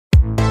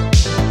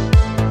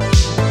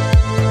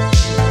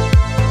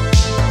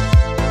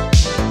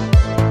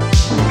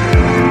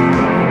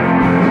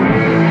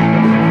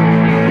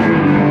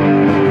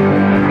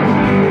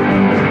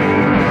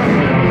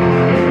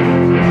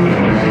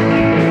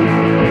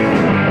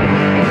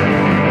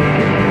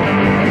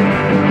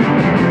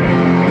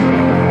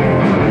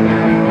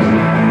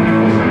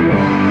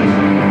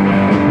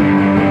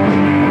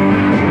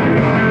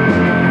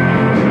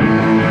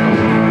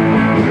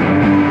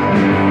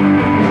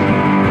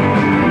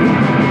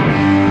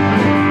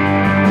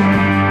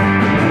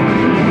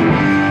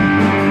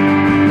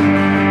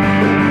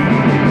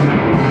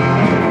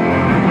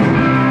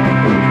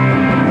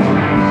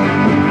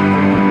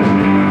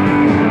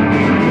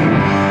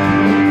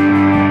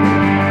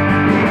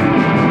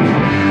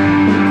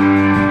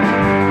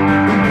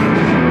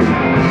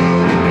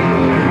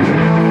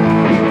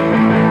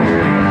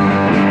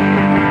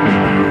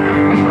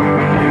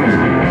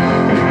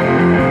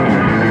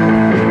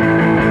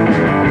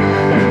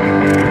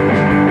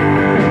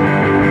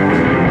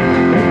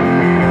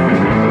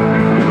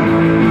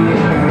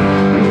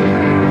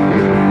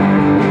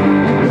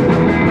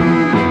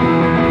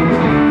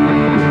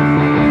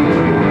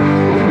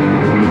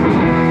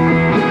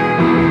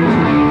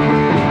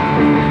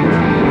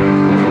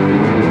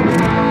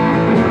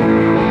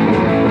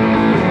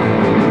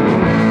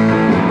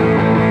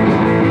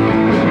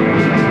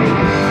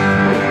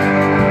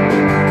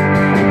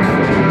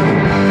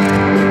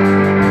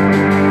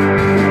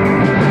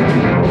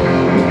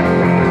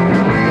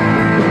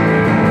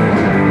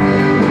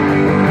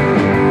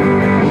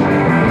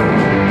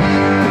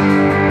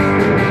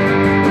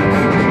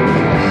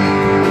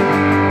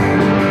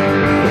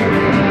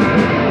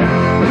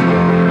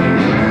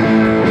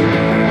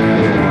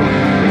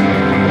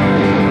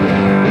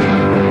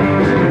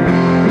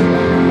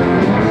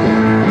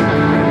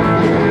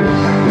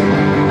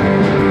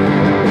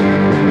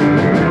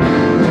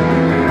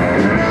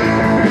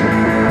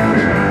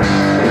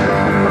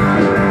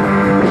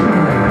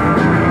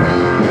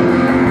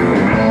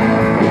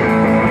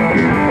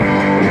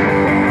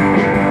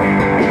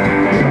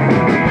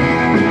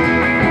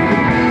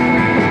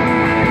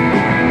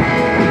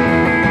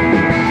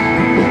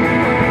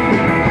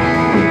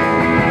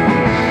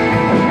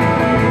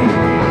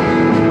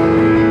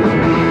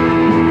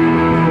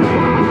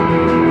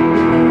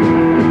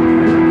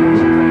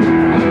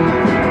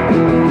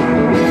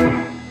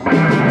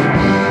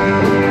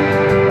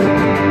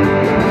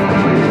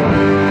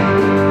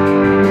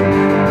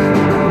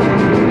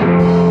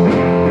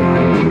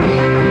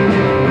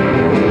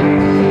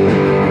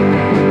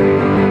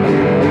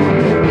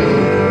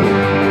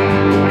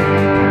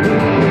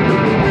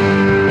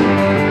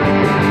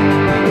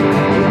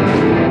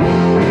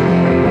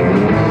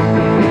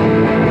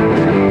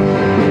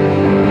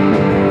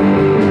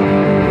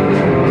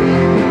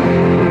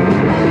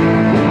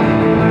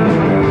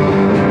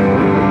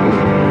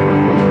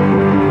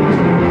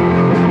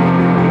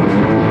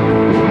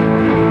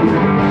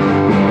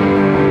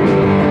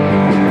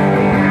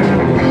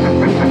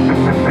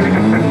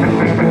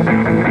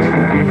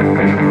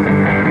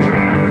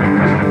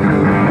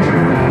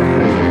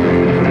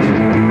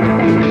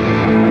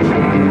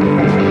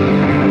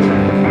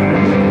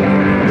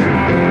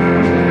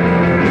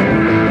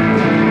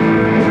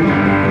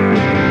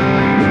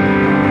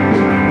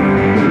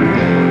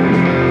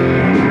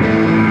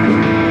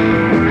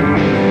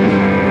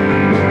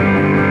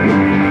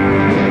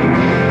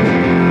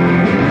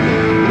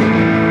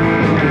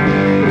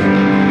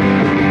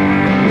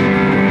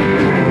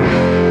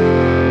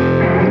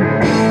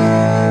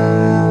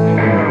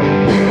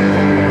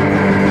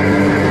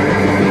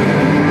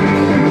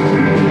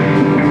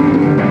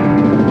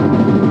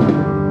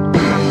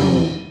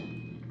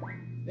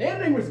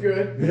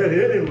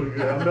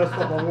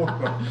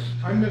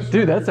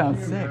Dude, that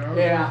sounds sick.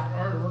 Yeah.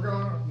 All right, we're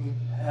going.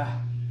 Yeah.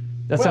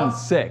 That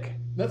sounds sick.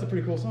 That's a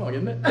pretty cool song,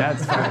 isn't it?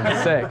 That's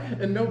fucking sick.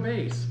 And no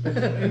bass.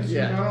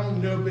 Instrumental,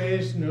 no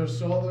bass, no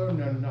solo,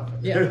 no nothing.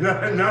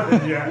 Yeah.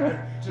 Nothing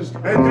yet. Just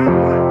It's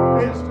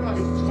not it's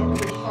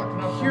totally fucking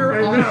up. Pure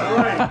It's not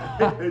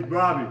right. It's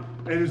Bobby.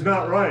 And it's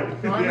not right.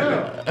 I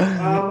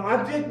know.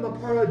 I did my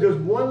part. There's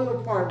one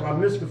little part where I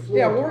missed the floor.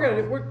 Yeah,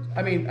 well,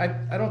 I mean,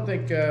 I don't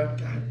think,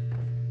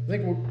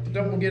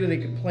 we'll get any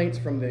complaints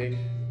from the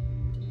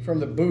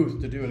booth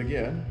to do it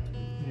again.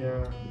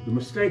 Yeah. The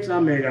mistakes I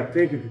made, I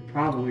think it could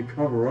probably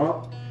cover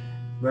up,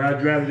 but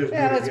I'd rather just.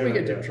 Yeah, do it we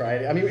again, could try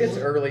it. I mean, it's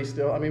early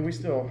still. I mean,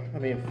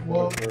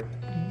 Well,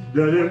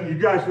 You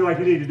guys feel like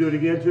you need to do it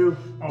again too?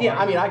 yeah,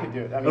 I mean, I could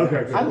do it. I mean,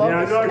 Okay, good. I love Yeah,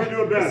 I this. know I can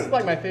do it better. This is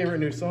like my favorite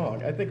new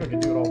song. I think I could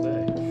do it all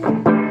day.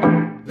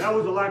 That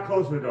was a lot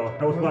closer though.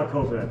 That was a lot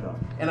closer that time.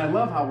 And I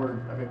love how well,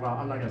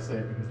 I'm not going to say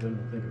it because then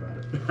we'll think about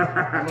it.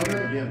 I love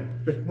it again.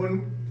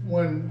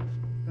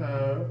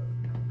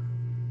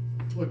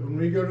 When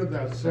we go to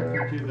that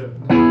second key,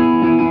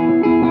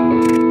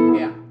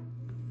 Yeah.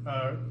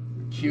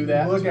 Cue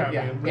that. Look at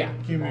yeah, me. Yeah.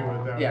 Cue me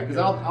with that. Yeah, because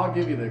I'll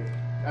give you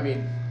I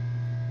mean,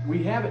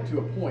 we have it to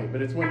a point,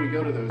 but it's when we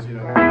go to those,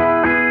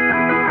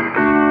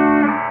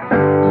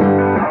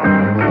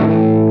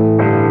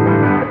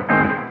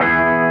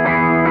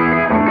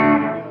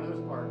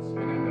 those parts,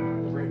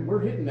 and then we're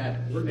hitting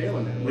that, we're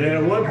nailing it. Yeah,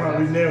 one part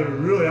we nailed it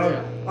really.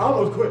 I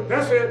almost quit.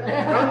 That's it.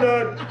 I'm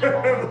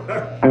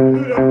done.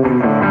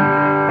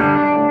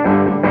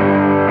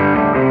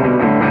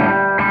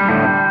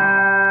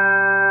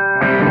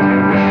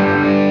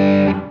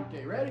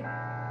 Okay, ready?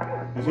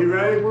 Is he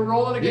ready? We're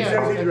rolling again. He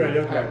says he's ready.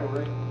 Okay. All right, we're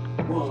ready.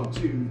 1,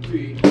 2,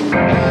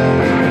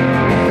 3.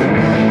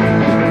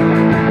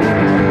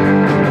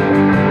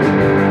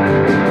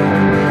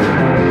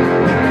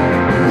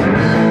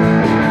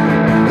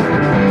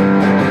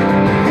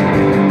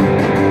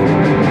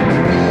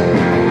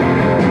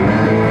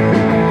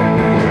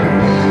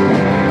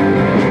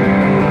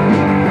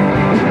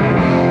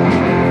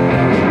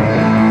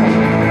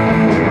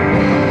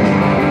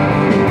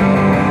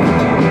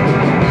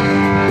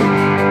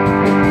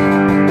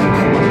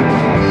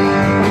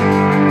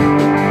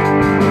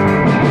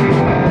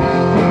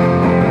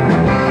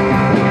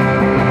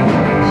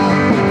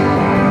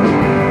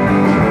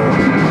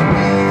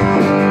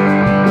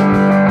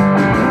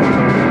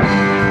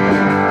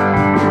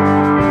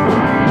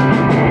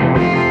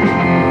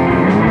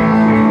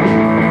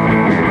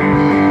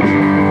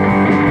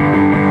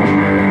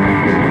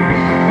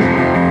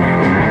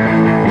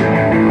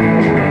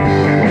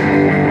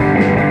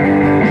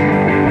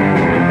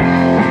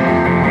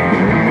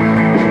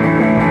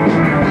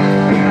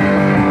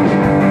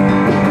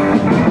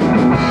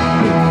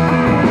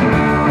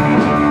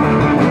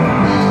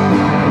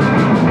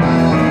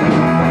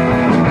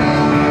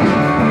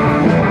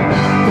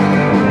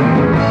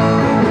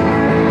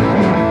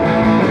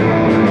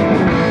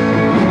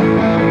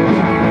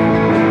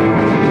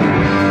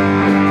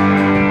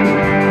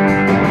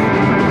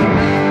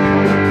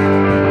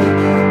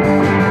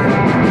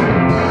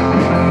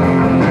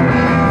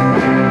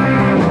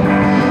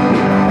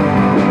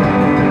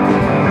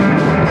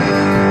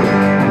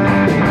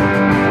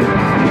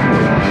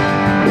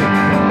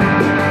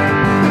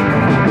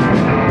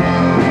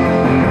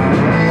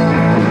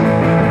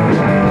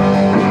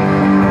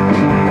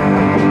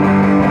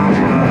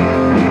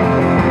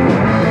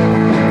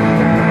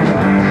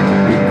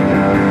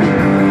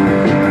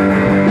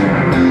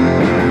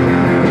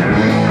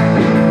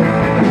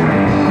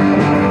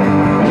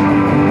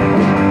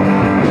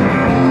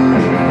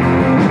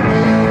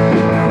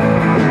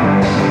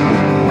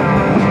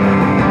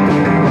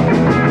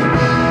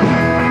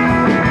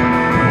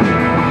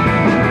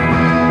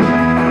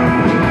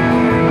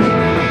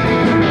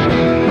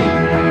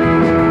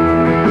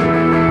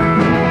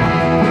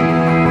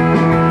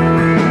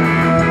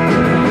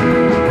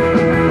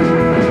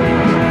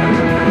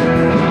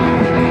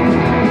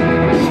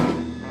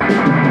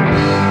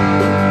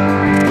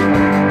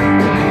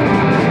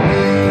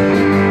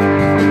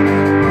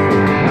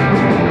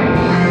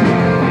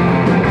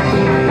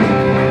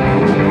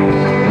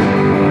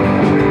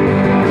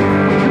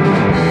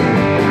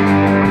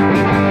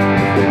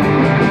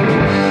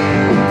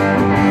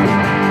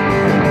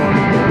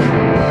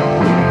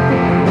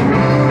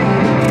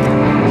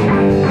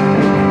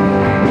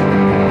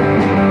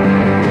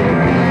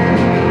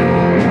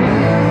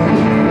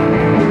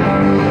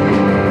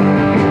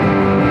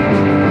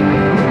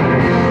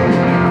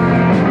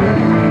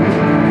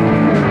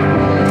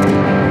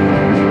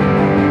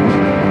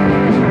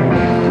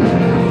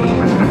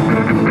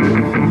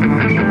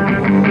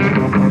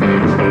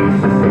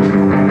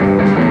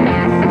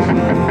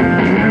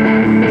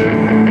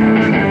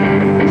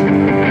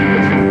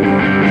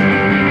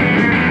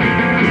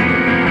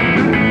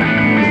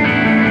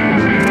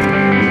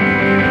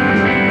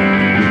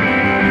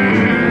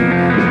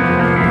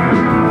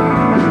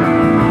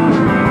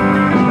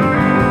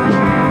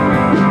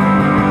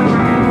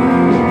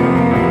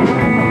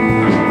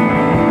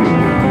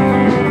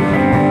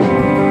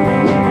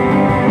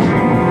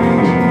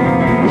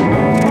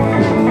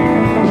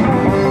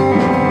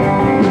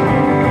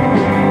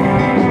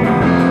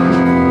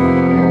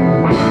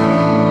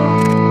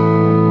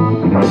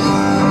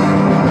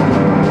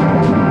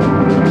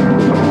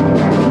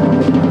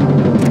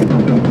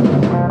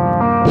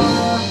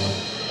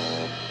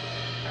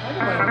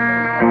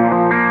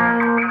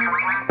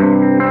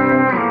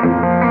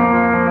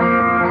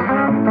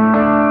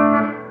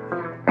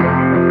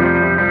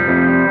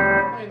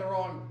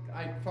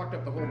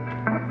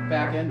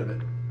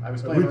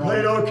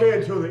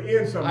 until the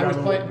end. I was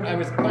playing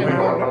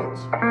wrong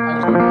notes.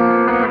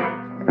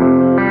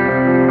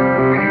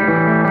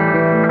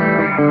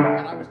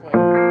 And I was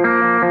playing.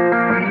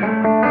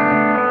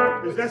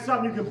 Is that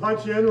something you can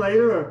punch in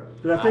later? Or,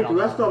 'cause I think the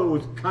rest of it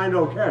was kind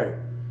of okay.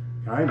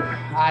 Kind of.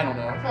 I don't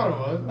know. I thought it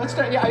was. Let's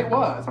do, yeah, it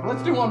was.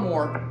 Let's do one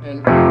more,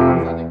 and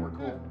I think we're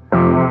cool.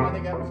 I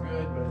think that was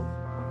good,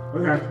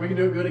 but Okay. we can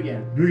do it good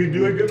again. Do you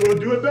do it good? We'll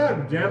do it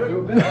better, damn it. Do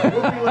it better.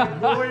 We'll be like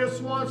Gloria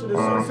Swanson at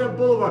Sunset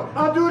Boulevard.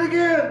 I'll do it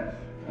again.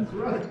 That's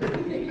right.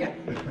 Yeah.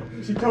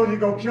 She told you to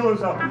go kill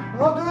herself.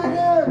 I'll do it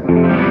again.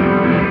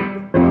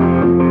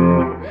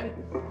 Ready?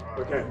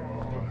 Okay.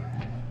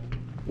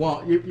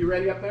 Well, you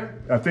ready up there?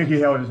 I think he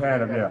held his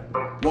hand up there.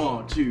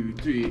 1, 2,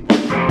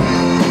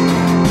 3.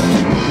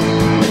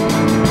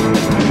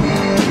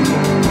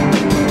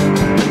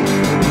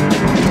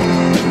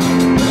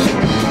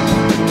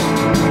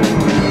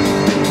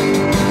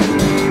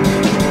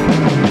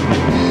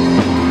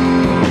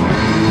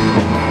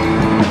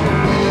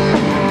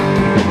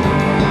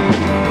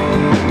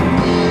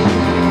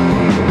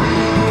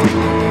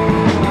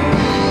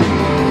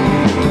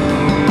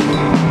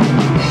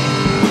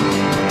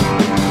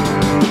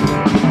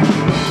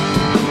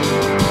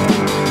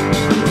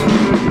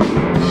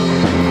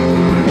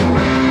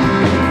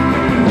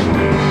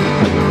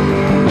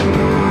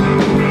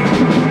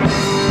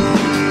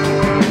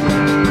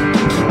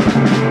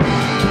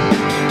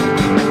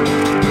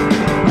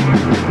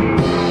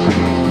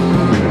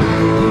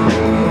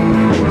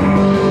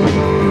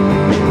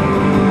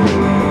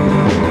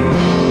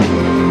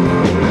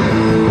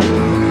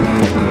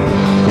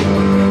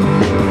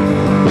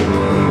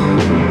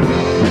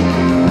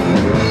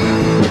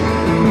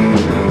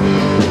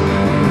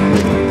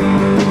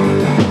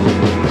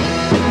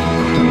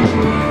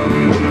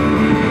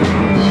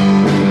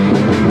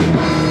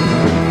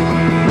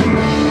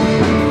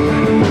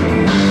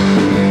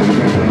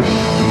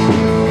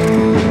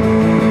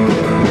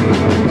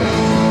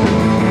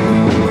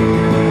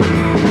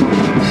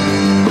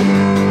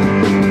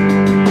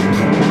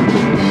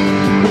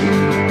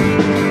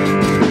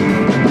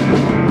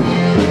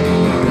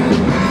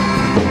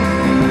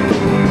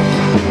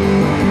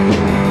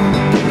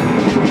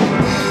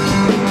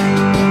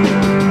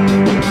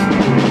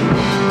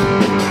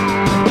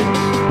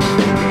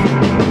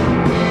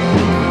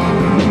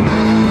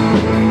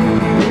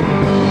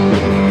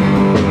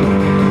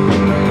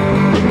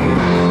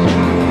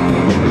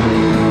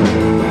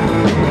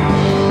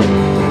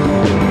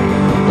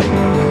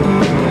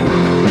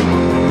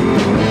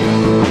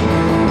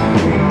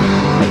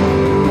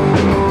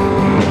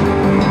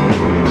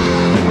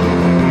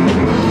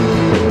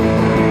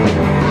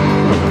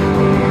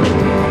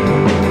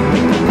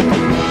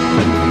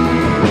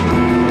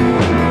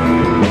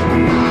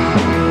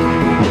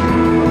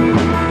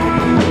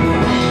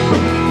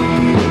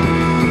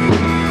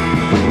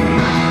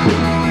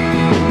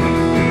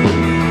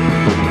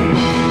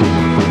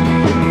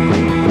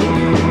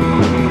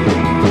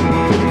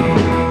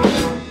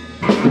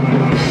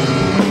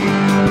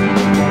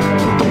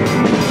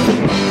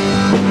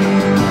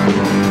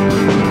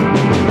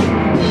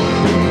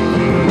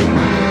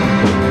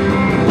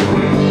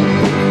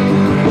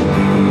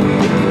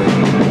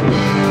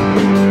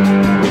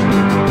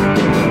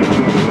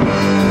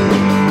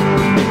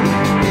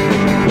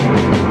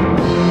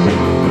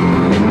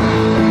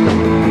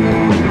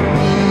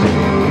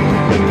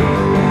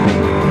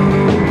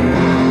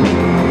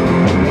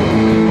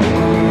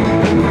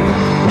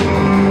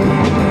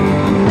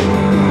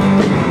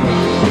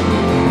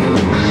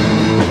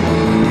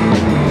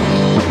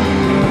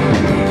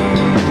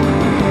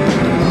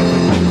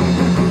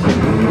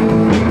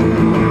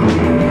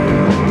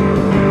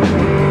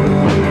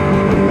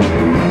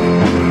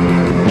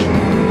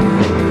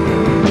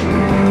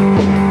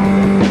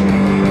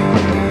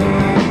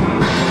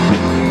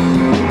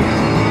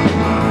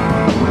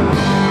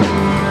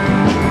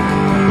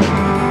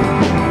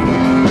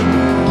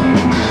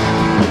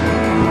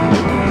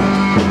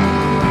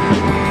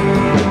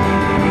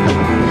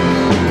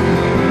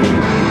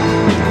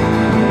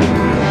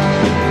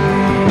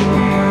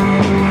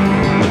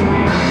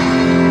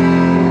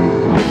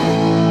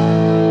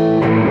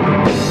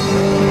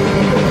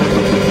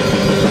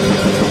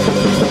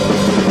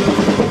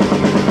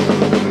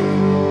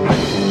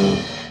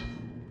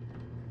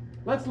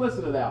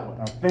 listen to that one.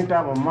 I think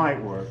that one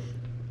might work.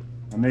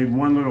 I made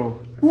one little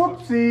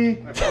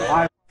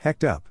whoopsie.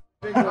 Hecked up.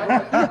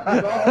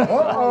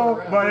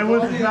 Uh-oh, but it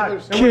was not.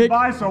 It went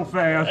by so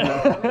fast.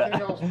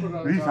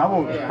 At least I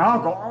won't. I'll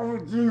go. Oh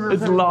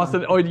Jesus! It's lost.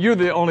 Oh, you're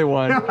the only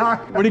one.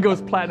 When he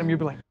goes platinum, you'll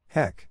be like,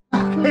 Heck.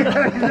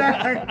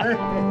 Exactly.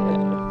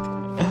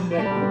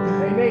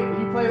 Hey Nate,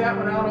 can you play that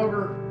one out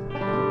over?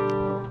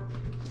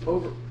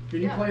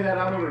 Can you play that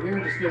out over here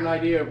and just get an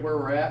idea of where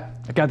we're at?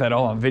 I got that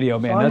all on video,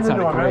 man. Oh, That you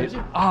sounded doing, great.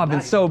 man? Oh, I've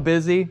been so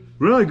busy.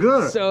 Really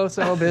good. So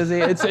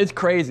busy. It's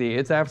crazy.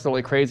 It's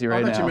absolutely crazy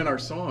right I thought now. you meant our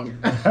song.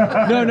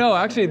 No.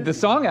 Actually, the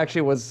song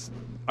actually was.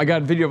 I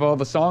got a video of all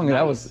the song.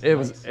 Nice,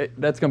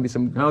 That's gonna be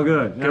some. How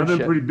good. I've been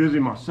shit. pretty busy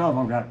myself.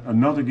 I've got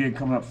another gig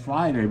coming up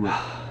Friday with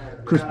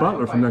Chris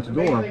Butler from next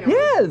door.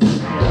 Yes.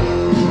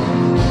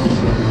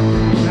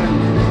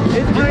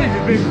 It's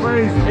Crazy, big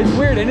crazy. It's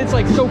weird, and it's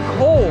like so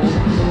cold.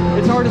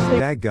 It's hard to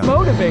stay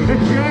motivated.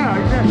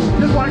 Yeah,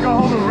 just want to go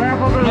home and wrap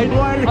up and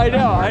play.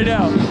 I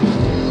know.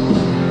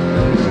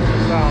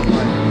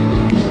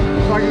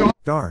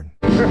 Darn.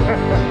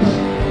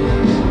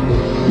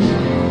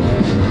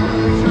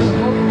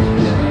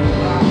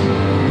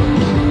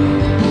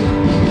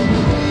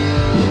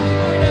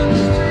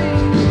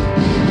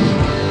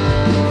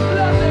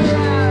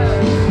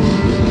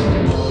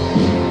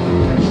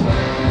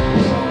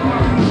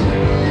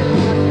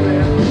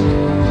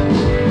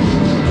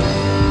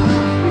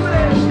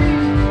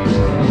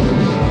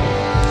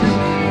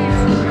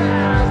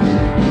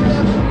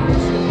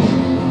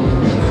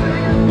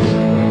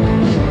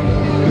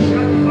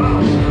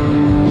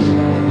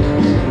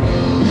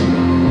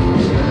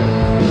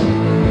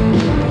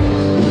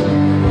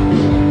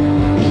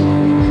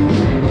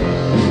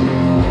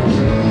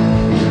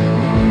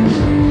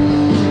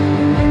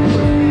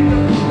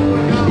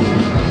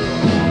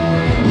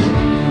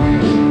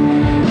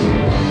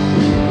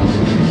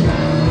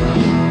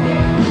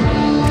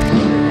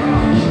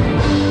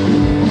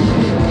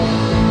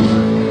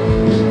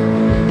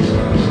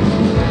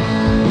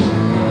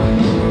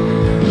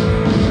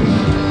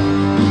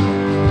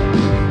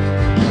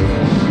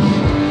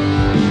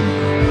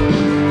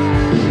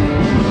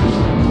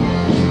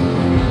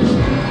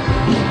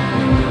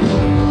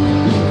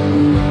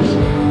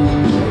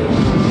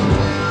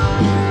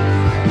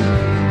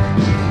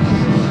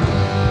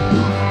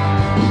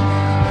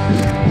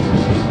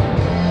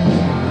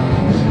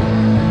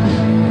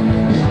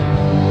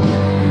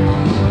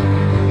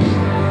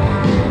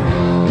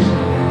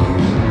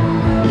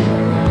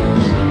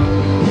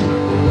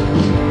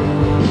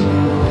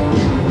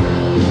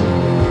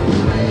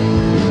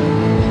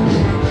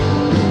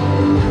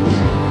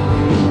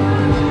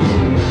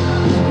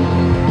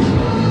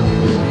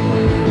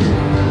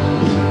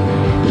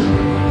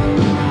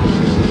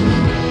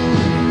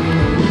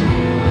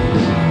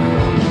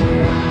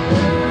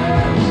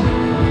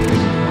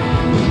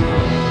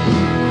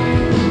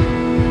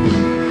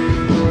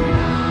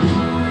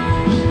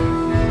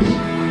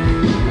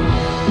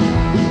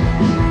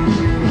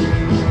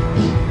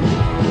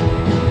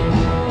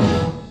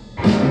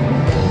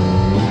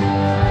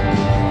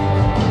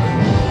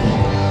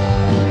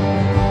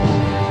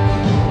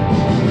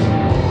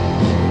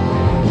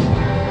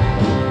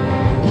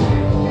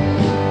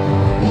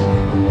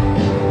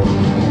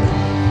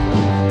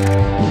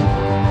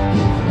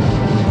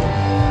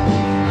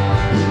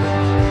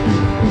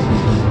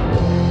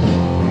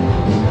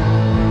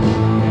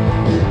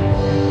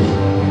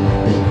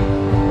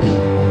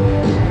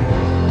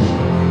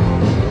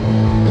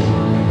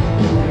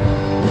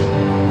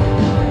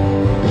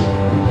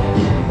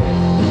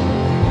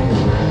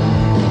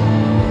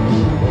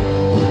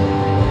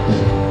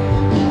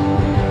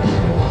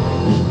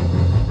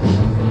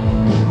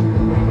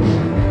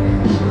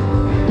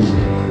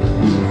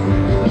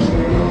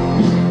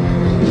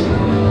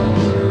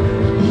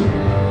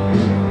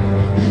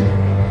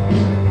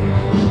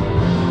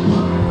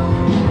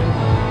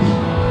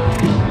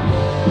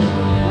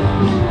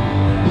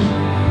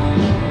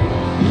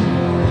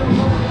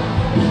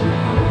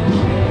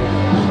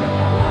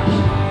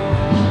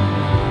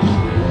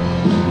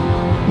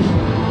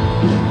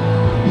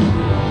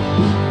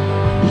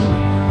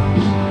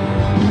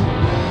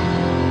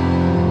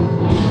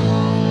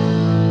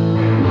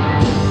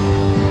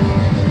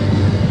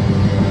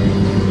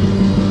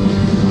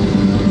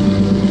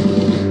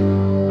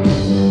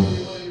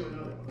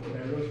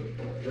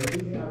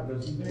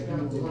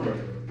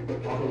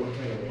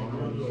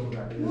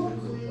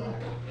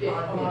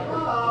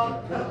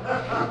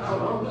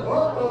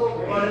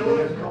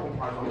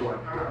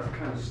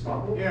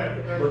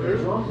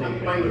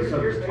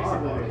 Here's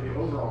basically the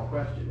overall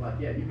question. Like,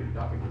 yeah, you can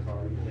duck a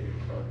guitar, you can take a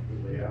guitar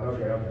completely out.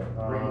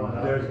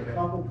 Okay. There's a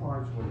couple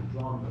parts where the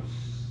drum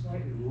is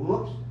slightly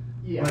whoops.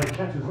 Yeah. When it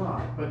catches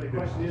on. But the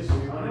question is, do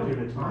we want to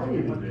do the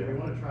tiny one? Do we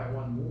want to try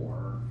one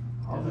more?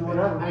 I'll do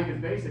whatever.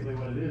 Because basically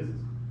what it is,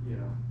 you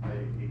know,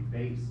 a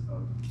base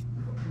of.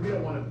 We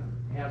don't want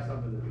to have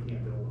something that we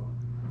can't build on.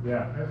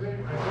 Yeah. I think there's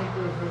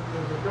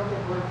a couple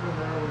parts in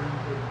there where you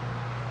could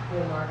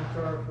pull my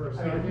guitar for a I mean,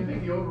 second. if you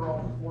think the overall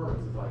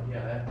performance is like,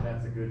 yeah,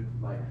 that's a good,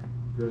 like.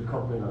 There's a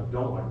couple things I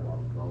don't like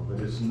about the drum, but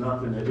it's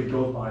nothing that it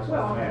goes by so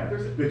Well, fast.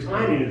 there's- The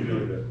timing is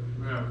really good.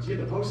 Yeah. Did you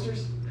get the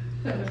posters?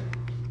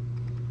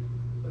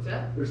 What's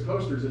that? There's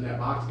posters in that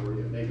box for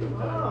you. They go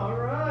down. all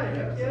right.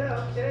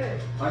 Yeah, okay.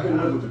 I can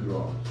live with the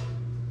drums.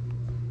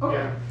 Okay.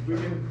 Yeah, we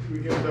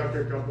can duck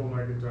a couple of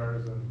my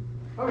guitars and.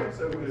 Okay,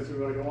 so we want to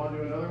go on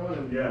to another one?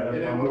 And, Yeah, that's and what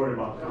then I'm we'll- worried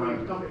about. and we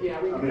can come,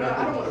 yeah, we I can, mean,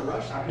 I don't want to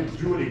rush. I could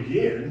do it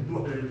again,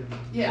 but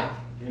Yeah.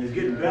 and it's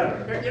getting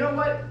better. You know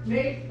what,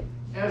 Nate?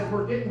 As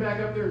we're getting back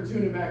up there and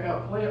tuning back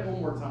up, play it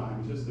one more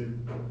time, just to.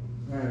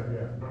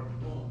 Yeah.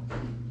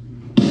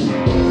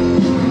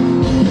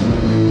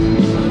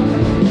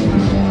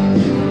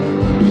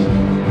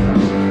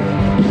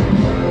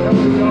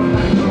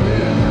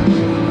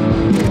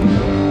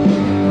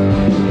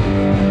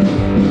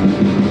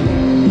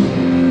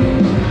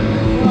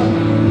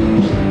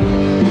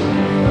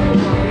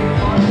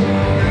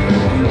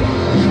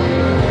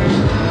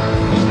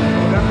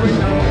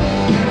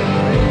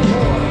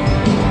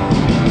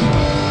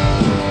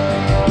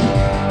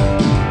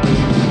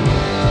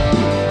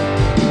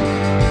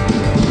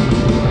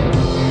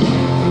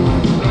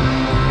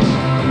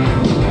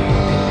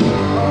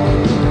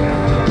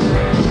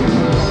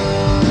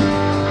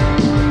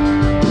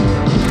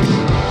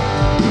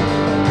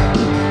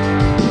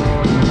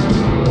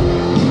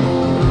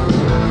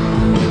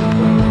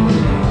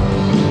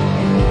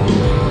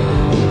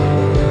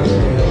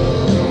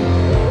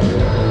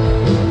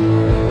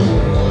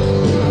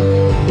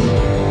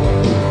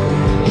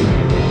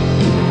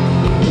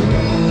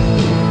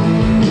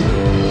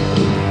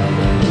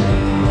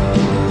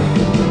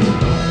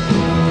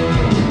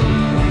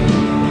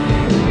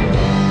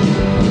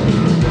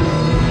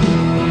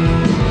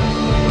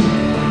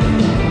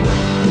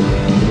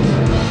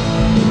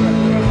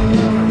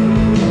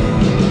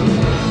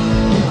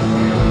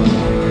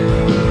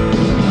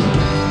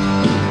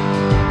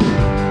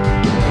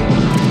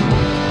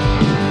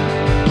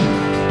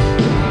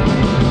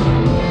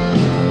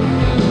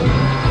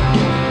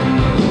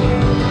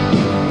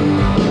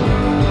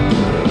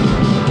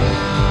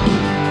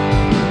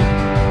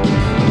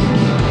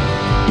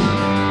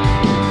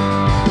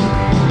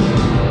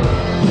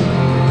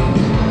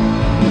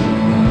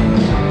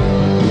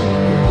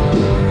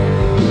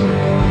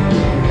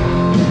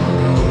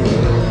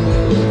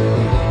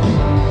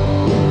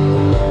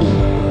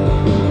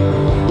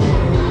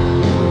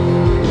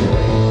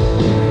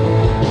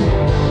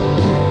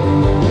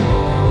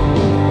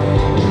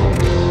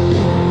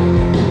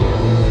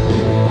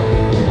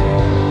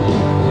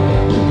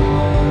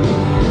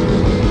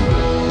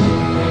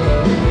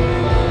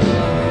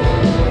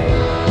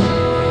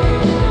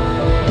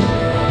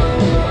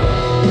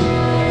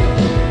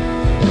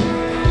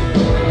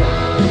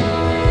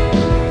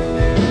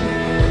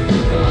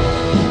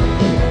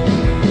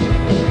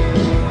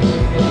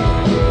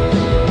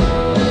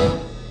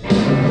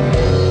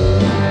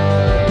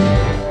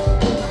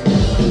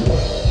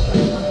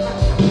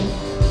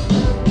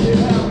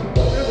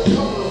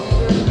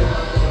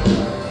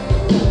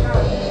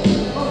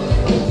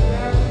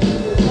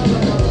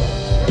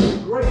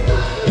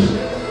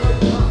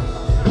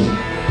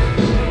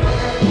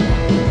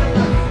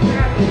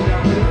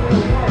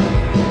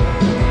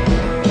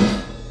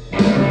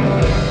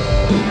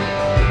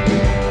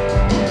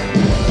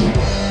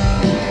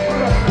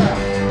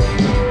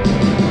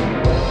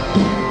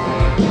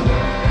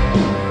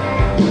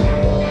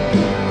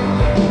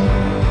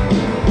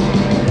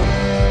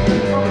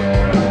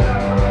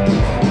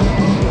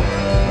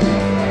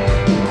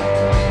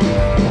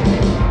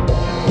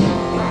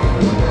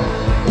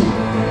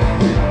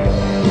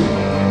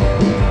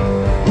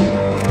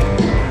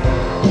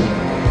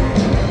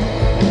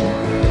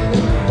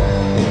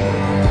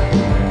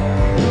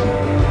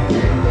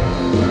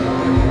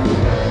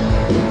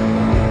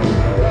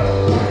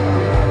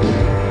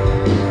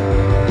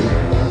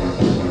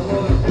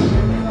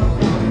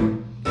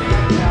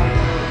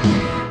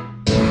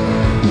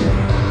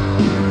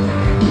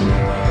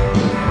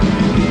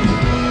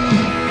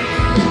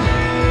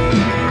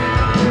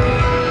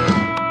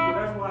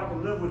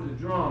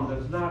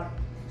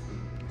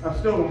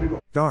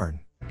 Darn.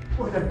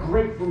 What's that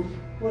grapefruit?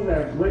 What's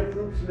that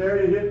grapefruit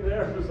scenario hitting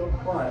there for some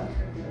fun?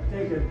 I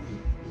think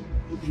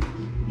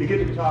you get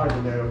the guitars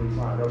in there, it'll be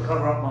fine. They'll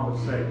cover up my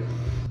mistakes.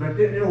 But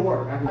it'll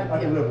work. I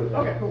can live with that.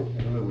 Okay, cool.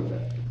 I can live with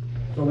that.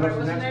 So What's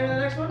the name of the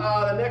next one?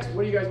 The next,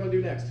 what do you guys want to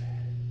do next?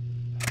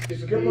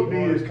 Skip a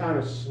beat is kind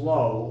of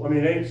slow. I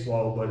mean, it ain't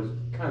slow, but it's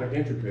kind of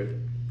intricate.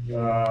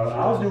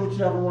 I'll do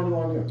whichever one you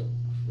want to do.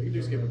 We can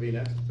do skip a beat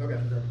next. Okay.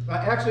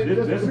 Actually,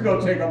 This is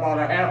gonna take about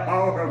a half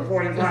hour or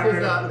 45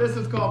 minutes. This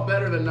is called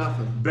Better Than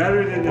Nothing.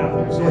 Better than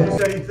nothing. So you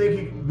say you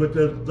think with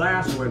the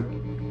last one.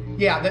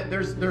 Yeah,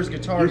 there's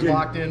guitars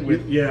locked in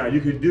with. Yeah,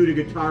 you could do the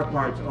guitar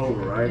parts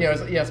over, right?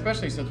 Yeah,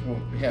 especially since we'll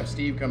have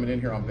Steve coming in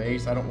here on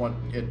bass. I don't want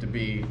it to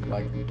be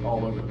like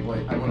all over the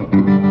place. I want to.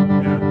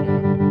 Yeah.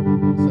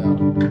 So.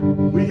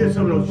 We get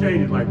some of those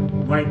changes like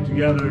right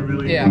together and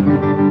really. Yeah.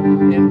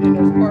 And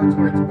there's parts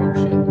where it's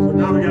bullshit. So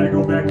now we got to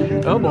go back to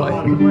you. Oh, boy. Know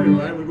how to play,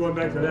 right? We're going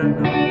back to that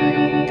now.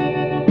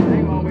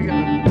 Hang on, we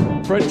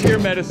got. Frontier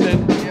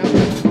medicine. Yeah.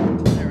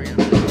 There we go.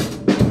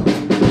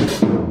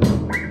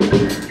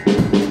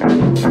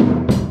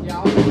 Yeah,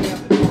 I'll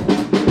have to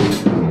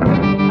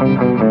I'm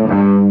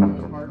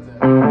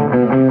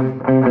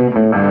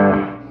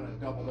gonna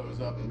double those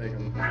up and make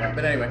them.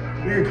 But anyway.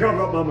 You can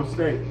cover up my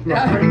mistake.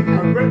 Yeah.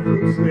 My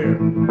grapefruit snare.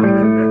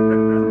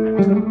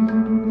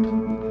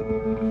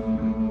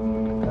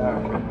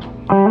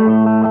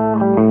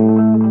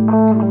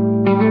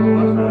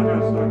 I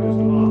gotta start this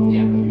one off.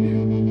 Yeah, you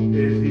do.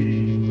 Is he?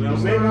 Well,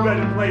 maybe you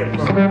better play it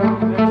first.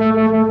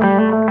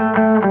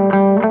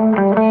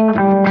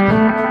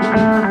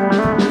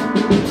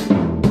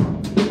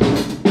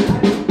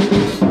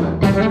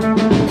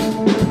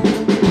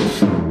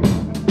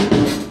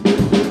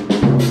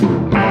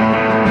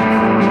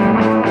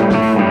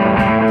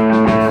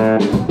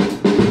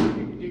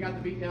 You got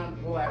the beat down?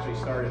 We'll actually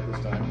start it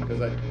this time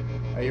because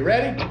are you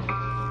ready?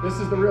 This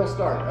is the real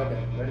start.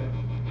 Okay, ready?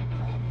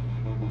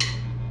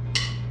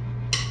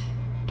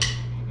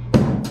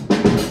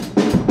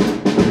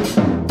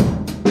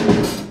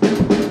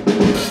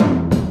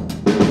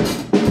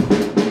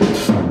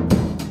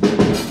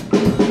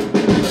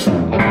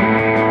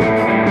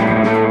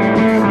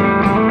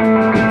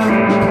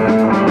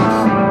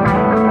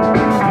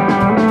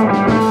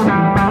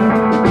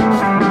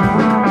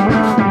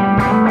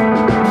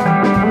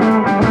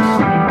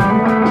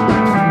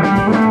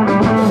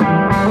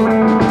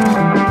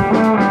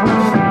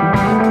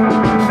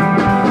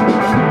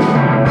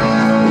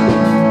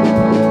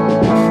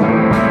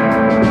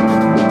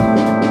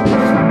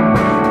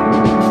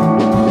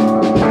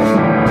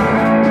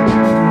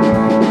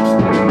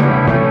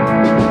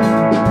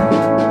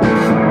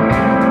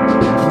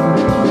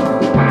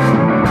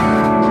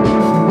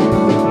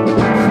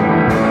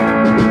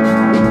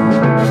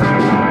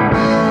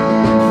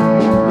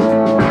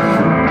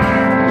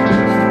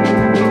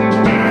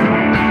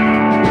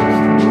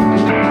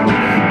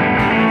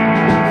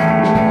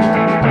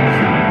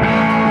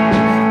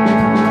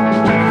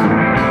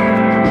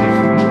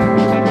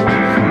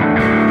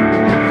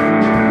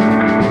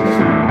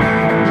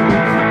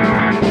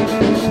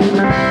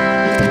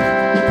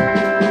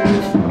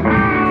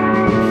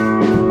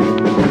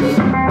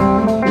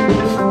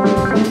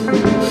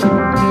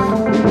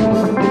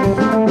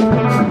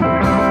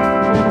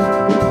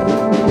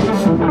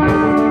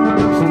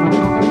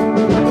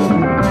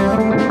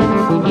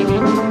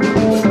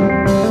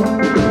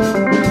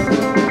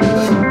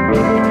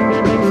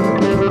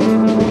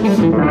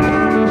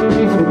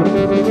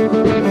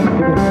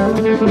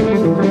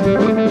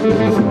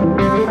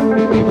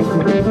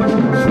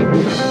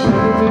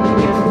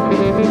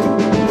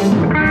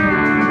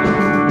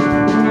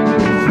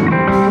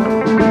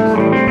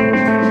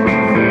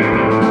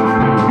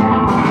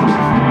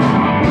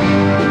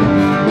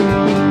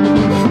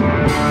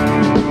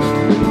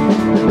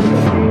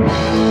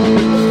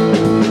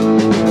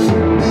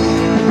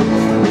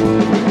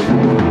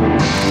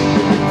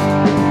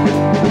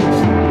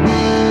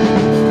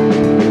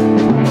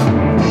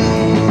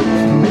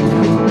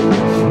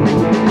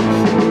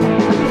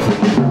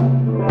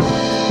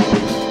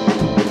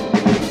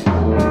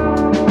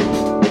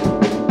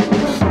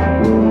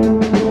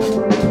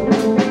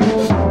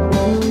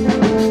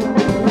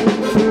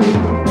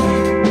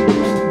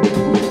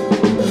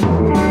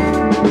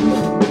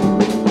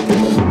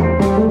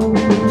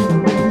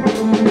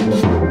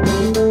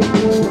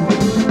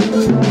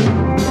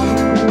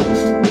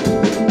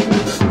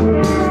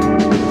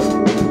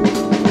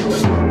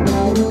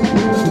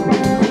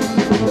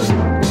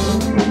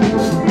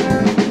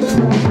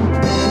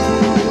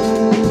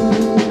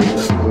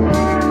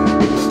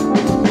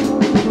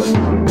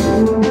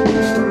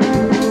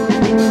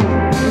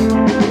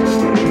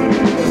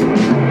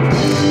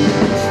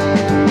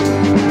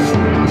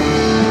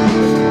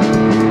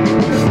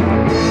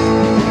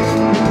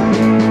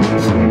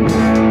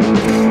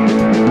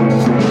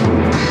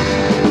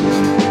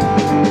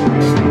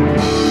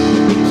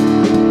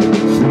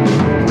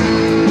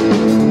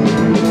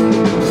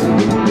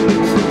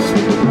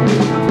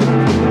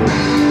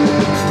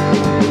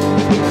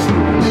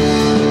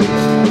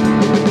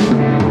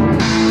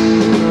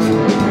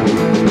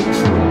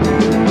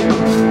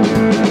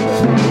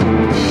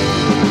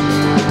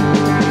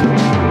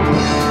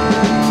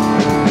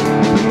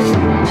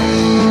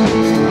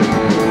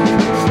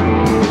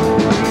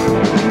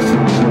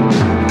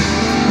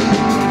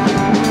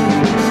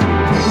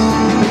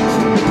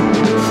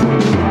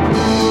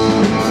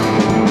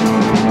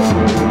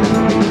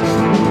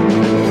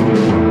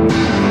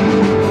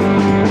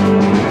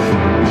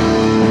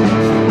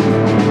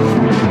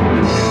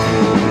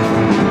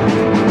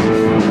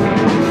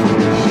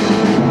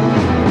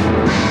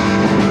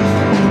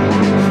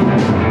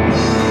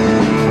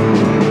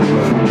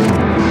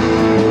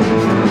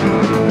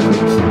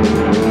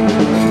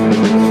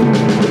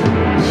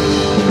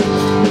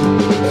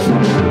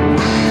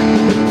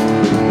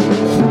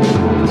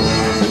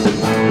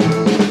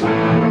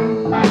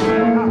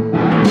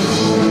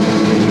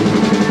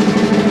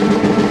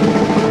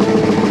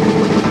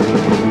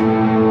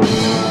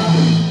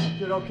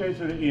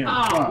 okay to the end.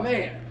 Oh,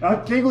 man. I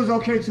think it was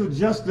okay to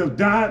just the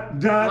dot,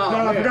 dot, Oh,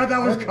 dot. I man. forgot that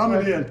was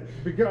coming in.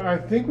 Because I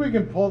think we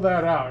can pull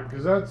that out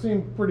because that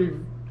seemed pretty.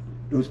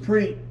 It was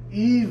pretty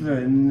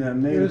even.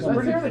 Maybe. It was Let's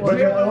pretty hear the But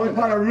tail the only end.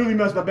 part I really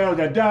messed up was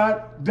that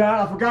dot,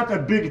 dot. I forgot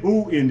that big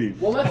who ending.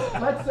 Well, let's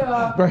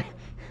Right.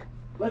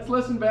 let's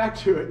listen back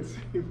to it and see.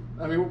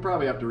 I mean, we'll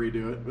probably have to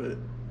redo it, but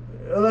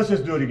Let's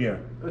just do it again.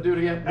 we'll do it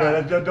again.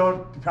 Yeah,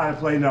 don't try to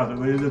play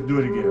nothing. Let's just do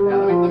it Yeah,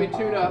 again. let me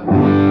tune up.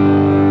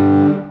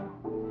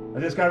 I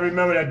just gotta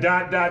remember that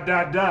dot, dot,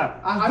 dot, dot.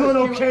 I I'm was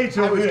doing cueing- okay I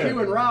till was then.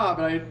 cueing Rob,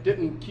 and I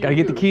didn't cue Gotta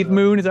get the you, Keith so.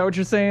 Moon, is that what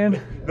you're saying?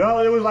 No,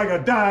 it was like a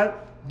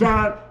dot,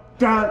 dot,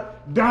 dot,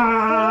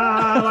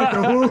 dot, like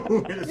the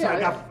who. It's Yeah,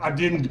 like yeah. I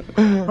didn't.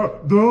 It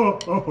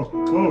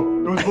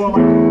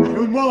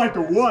was more like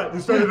the what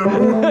instead of the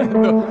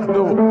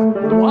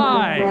who.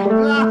 Why?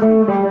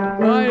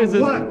 Why is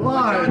it? What?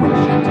 Why?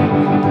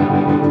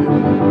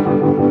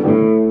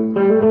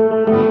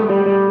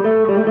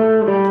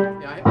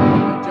 Yeah, I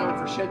got John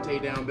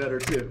Frusciante down better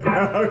too.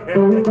 Okay.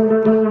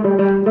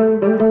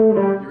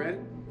 You ready?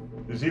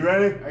 Is he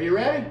ready? Are you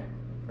ready?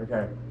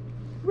 Okay.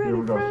 Here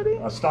we go.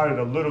 I started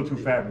a little too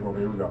fast before.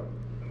 Here we go.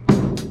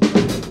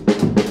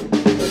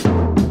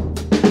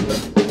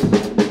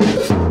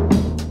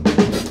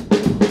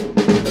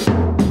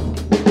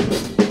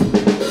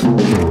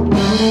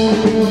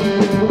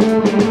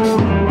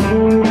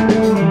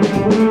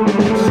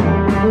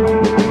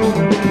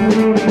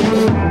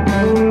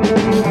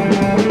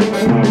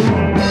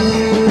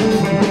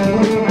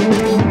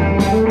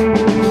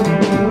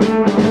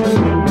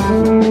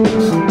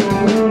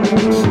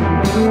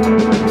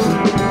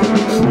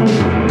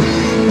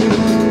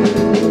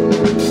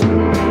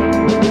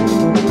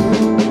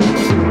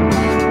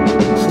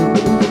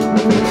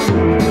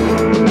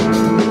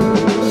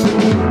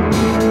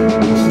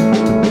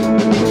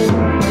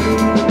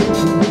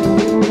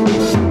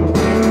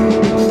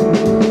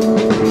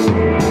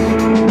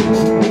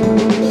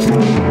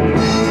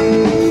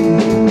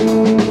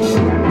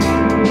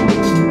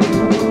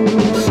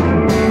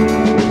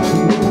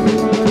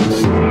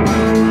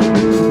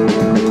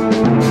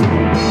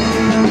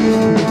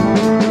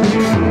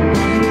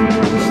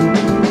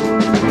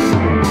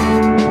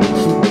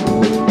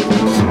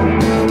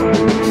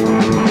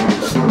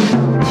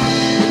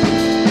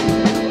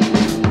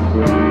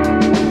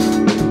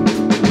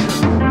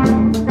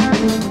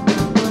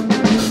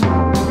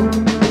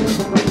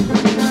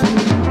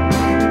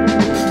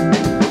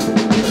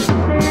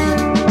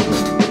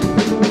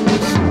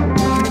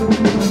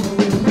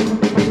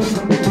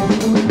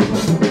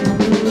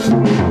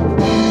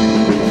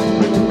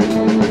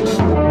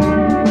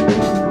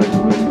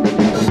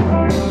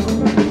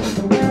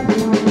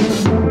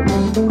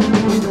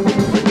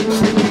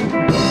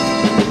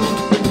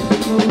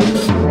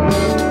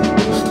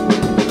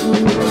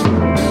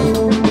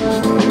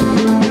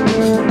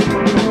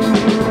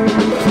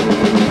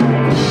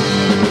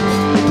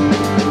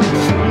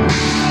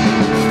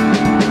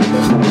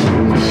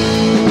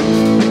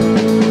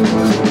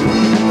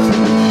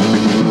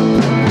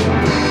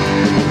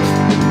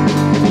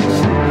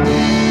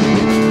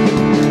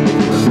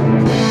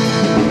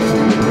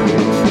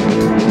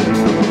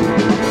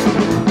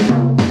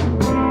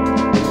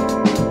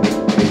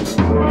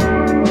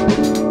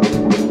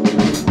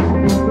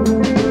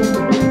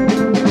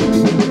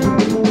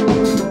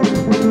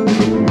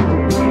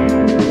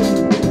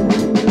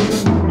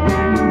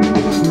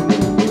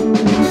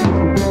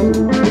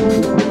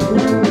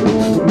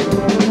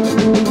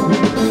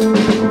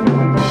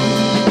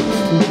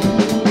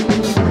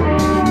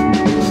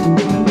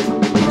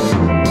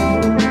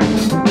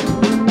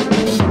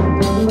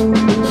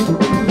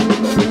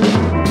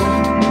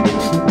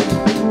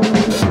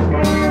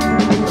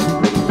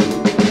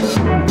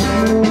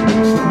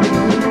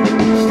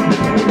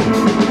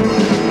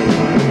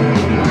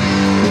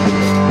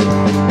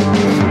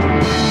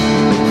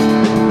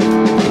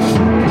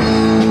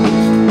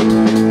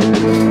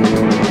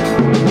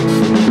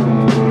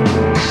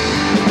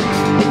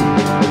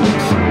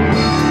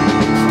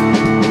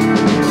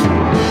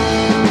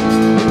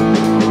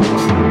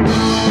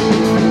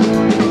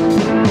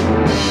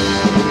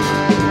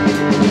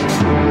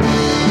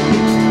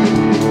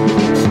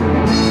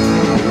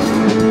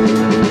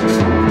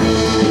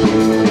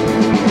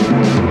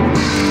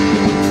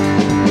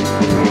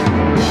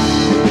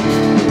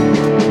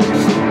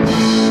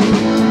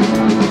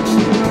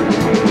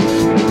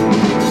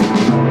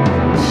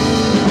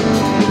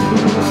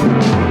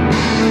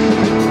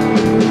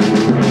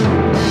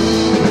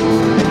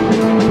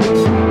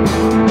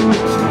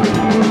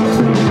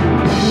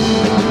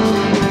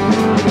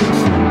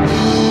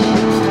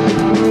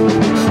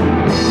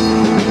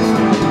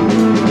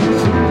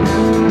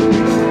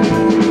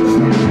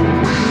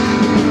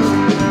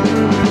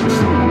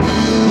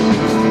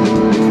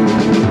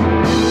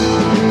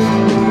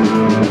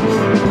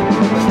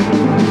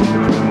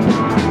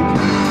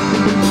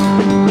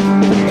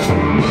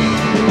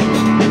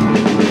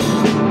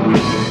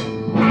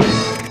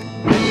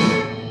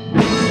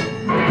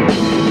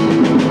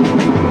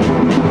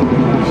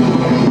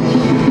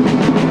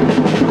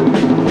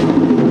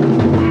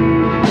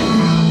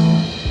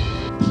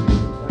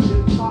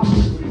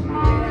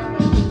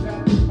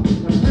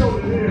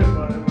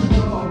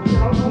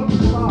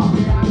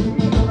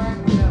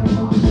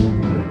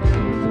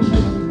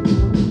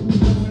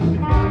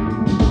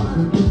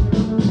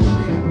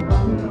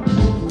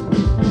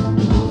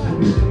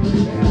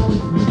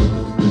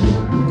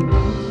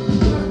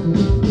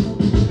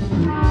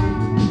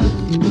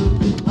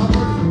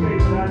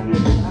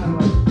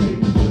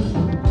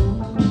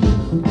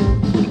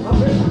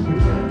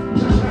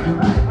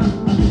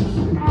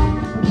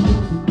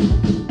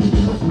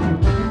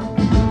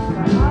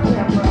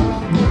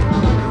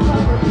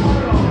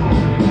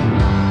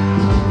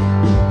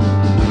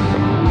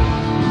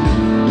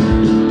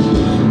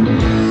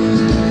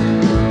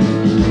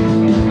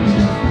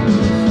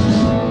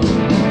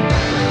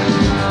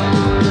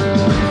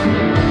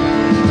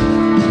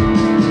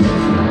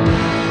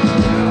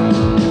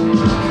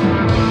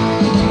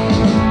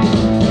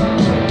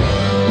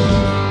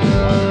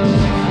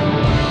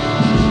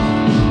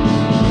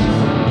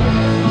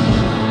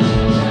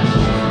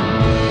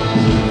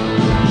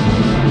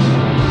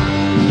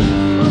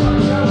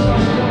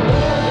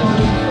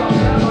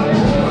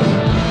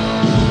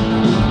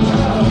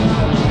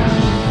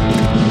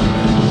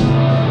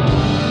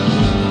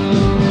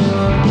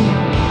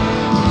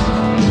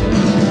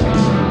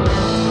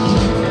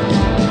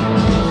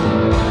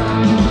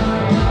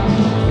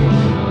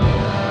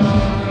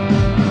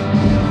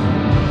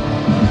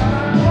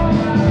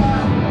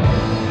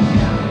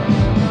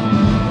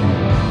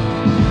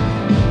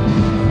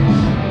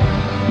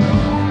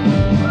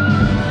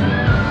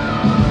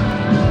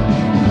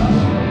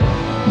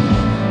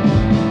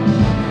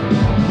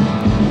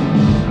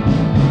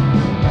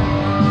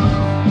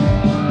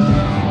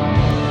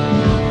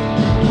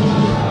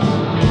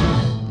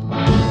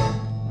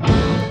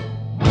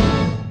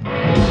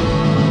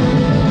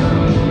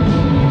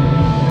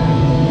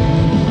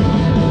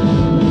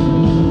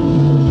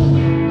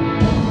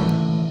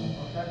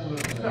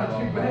 not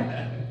too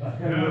bad. I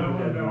can live with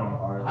that drum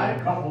part. I had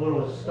a couple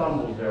little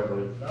stumbles there, but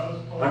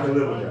I can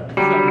live with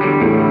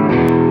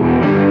that.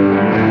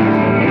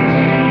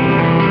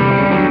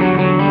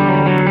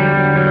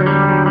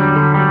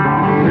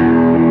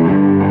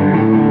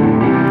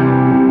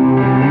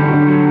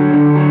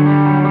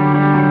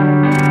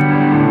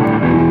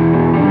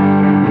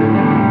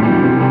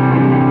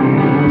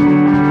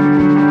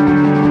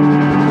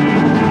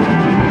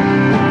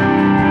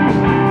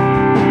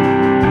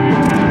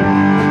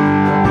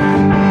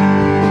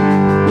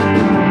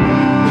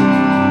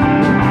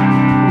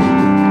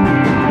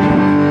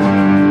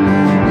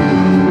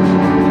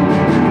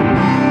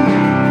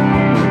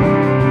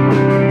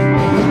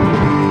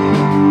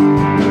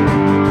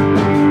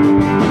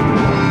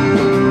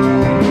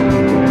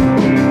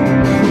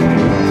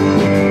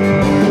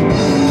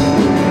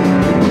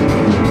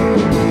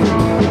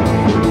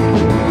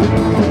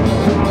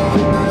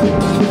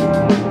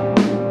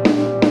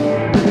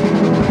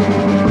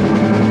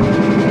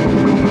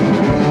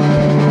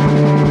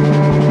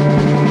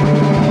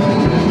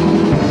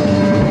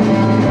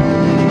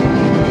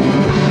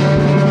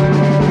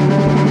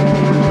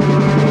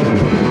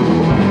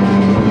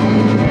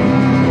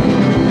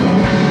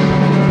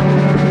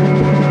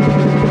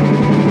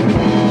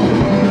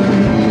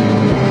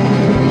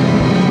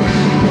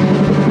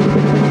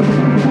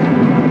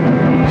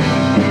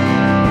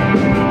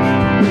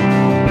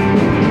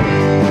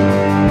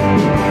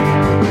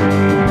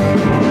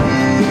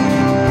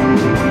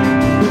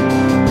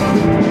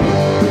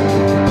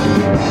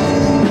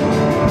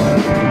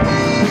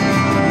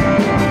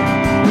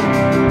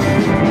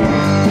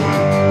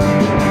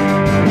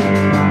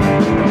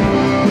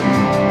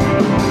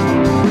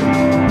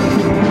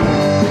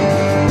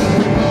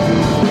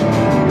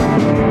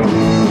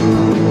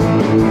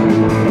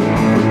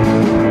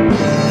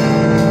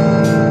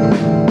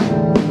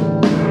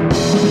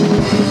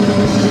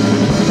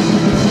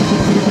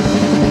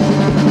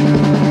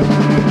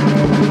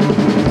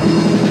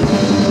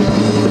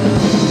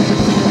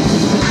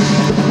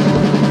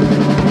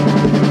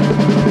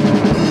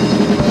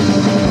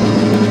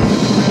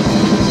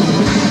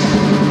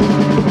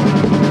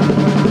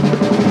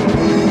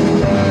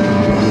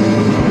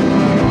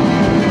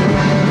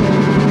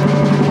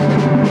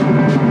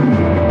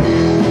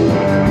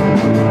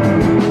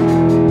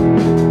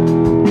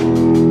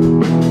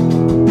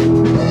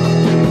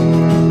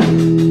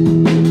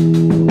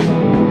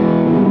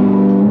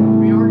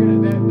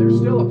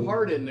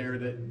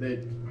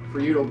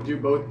 do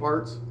both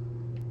parts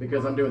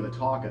because I'm doing the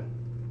talking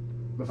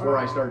before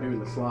I start doing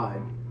the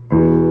slide. I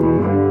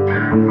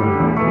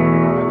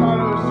thought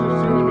it was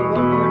just doing the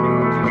one part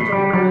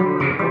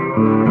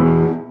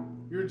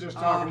you were just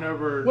talking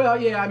over.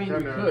 Well, yeah, I mean, you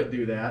kinda- could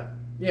do that.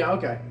 Yeah,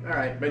 okay, all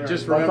right, but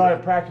just I thought remember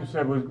the practice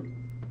said was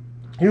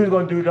he was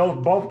going to do those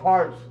both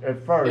parts at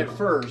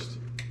first,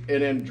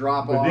 and then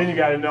drop but off. then you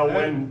got to know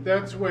when.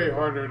 That's way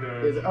harder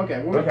Is to. it,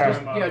 okay, well,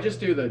 Okay. just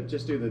do the.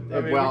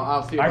 I mean, well,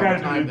 I'll see. If I have got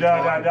to time do the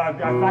talk.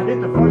 if I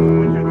hit the first one,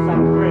 which it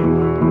sounds great.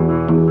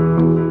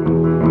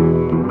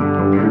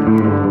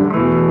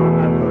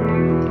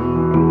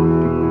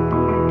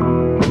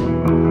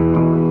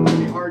 It'd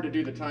be hard to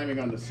do the timing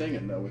on the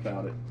singing though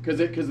without it, because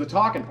the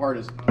talking part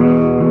is. Live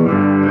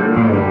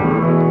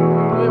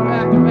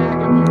back to back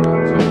if you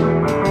want to.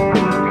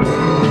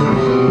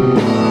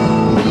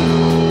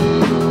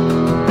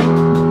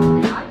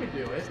 I could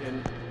do it,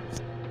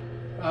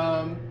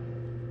 and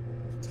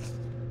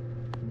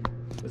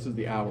this is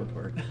the hour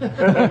part.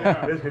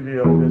 This could be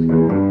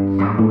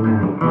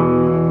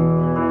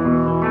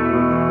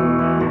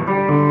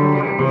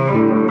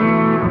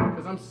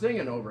Because I'm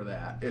singing over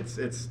that. It's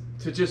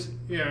to just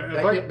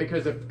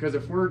because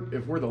if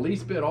we're the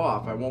least bit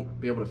off, I won't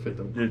be able to fit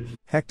the.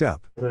 Hecked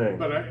up. thing.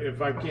 But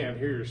if I can't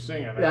hear you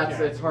singing,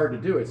 It's hard to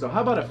do it. So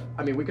how about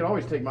we could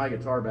always take my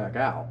guitar back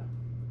out,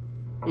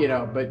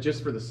 but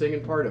just for the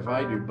singing part, if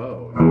I do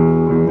both.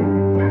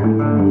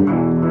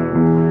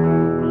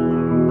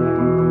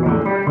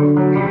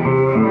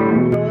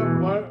 You know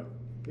what?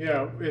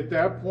 Yeah, at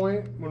that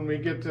point, when we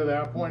get to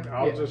that point,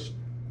 I'll just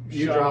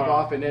You shut drop up.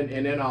 off, and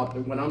then I'll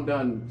when I'm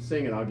done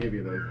singing, I'll give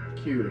you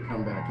the cue to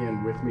come back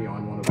in with me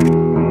on one of them.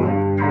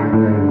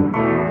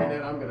 And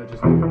then I'm gonna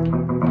just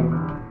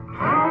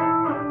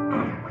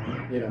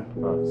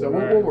so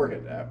we'll work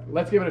at that.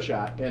 Let's give it a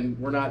shot, and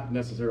we're not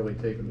necessarily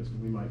taping this.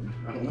 We might,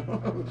 I don't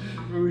know.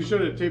 We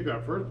should have taped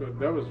that first, but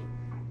that was.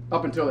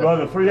 Up until that. Well,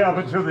 the free up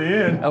until the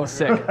end. That was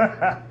sick. All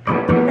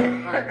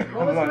right.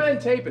 Well, let's go ahead and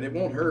tape it. It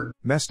won't hurt.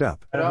 Messed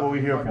up. That's what we're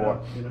here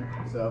for.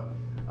 So,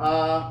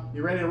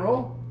 you ready to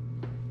roll?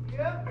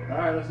 Yep. All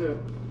right, let's do it.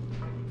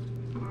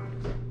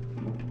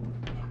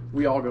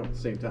 We all go at the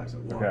same time, so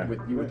Okay.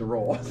 with the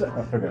roll. So,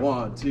 Okay.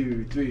 1,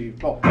 2, 3,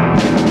 4.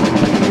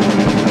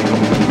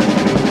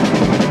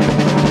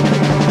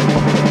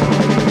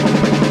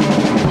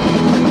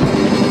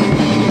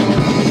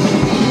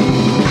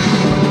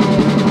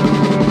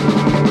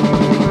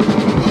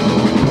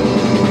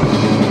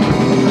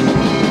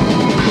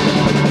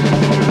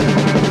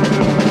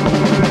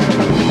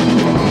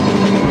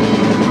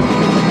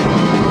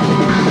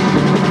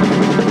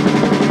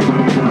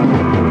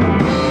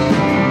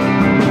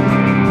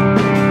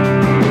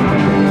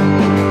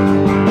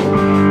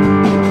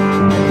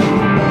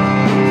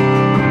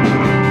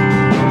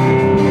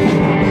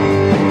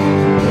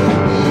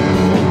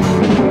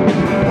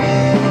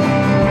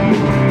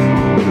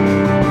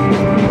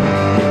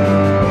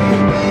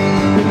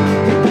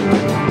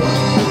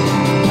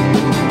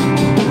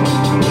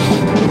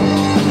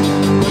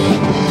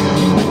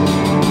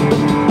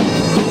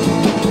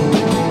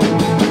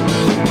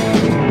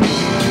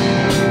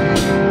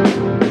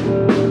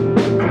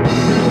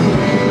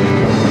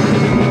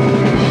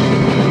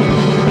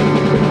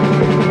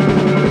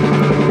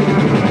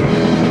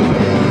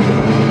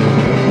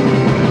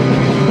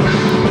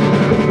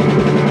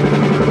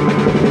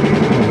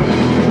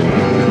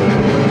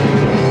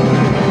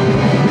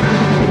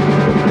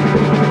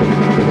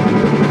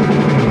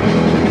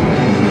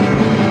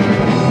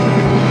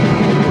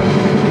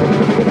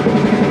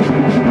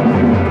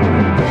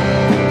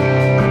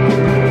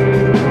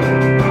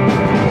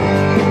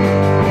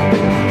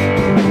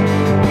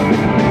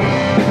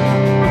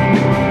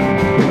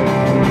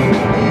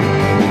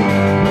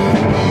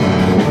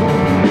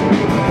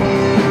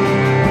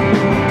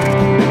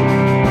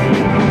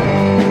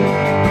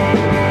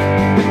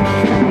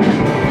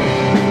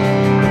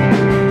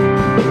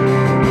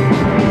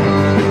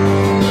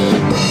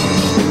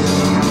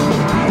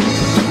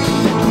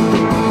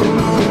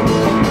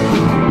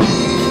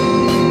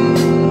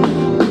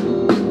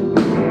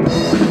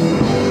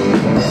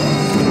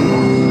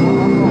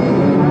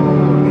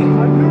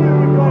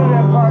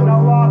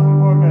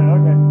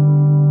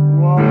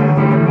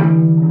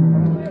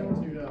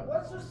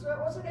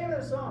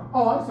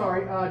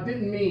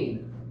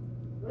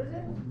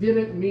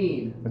 didn't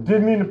mean. I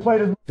didn't mean to play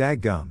this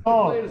Daggum.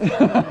 song. Play the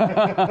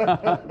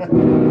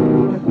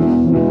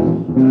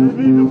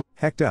song.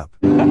 Hecked up.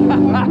 I knew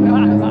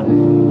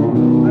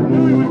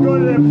he would go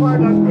to that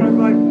part. I was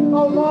like,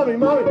 oh, mommy,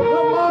 mommy,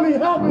 oh, mommy,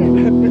 help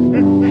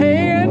me.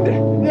 Hand.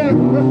 Yeah.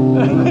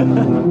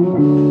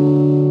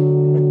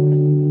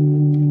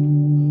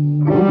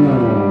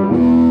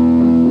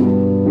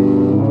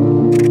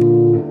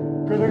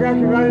 Because I got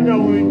you right now.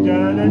 I knew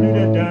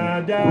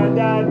that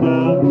da. I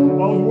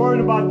was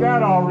worried about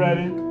that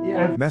already.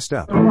 Yeah. Messed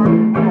up. Let's try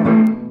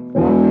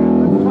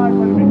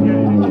from the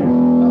beginning again. I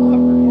love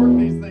recording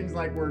these things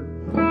like we're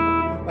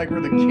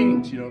the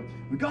kings, you know.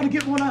 We gotta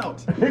get one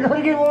out. You're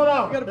going to get one We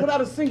out. gotta put out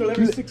a single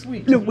every 6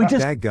 weeks. Look, we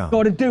just Daggum.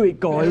 got to do it,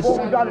 guys. That's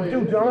what we got to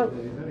do, John.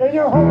 And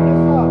you're holding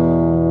this up.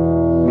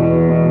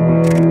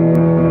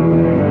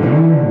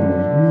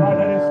 Besides,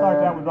 I didn't start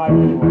that one right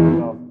anyway,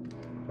 so.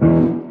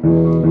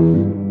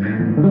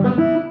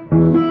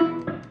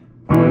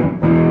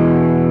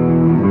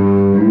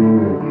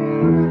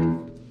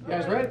 You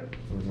guys ready?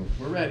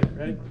 We're ready.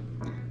 Ready?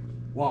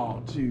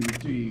 1, 2,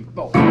 3,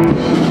 4.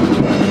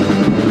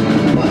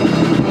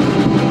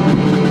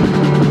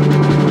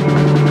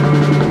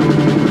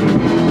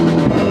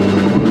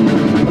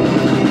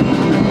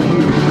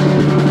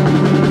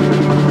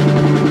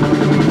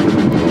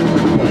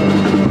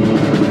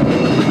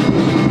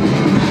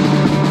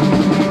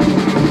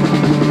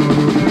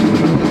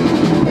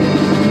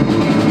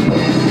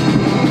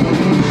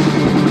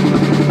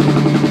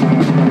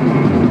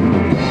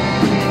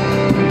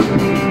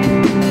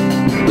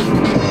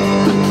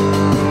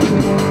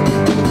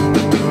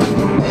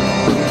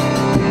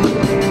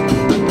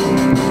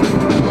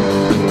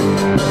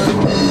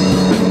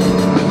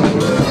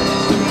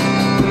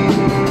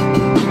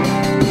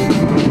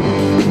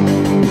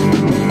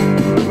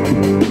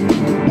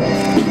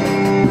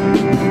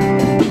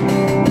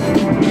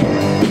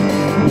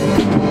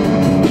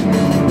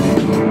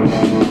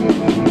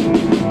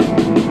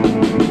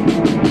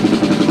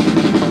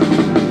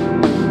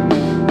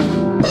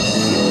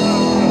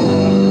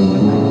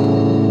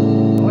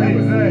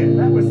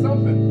 That was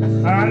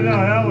something. I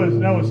know,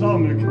 that was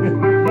something,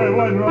 but it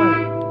wasn't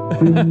right.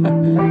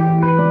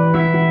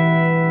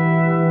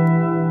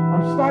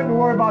 I'm starting to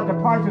worry about the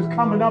parts that's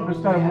coming up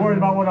instead of worrying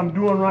about what I'm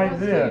doing right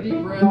Let's there. take a Do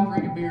deep breath,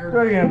 drink a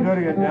beer. it again,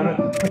 damn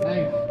it.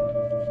 Hey,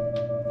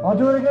 I'll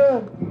do it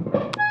again.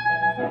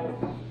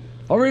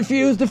 I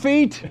refuse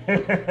defeat.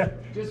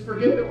 just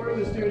forget that we're in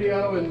the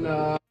studio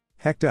and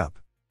Hecked up.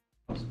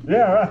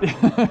 Yeah, right.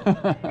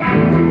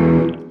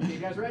 you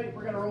guys ready?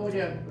 We're gonna roll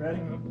again. Ready?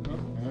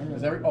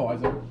 Is every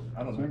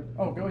I don't know.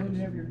 Oh, go ahead and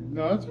have your.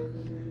 No, that's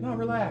No,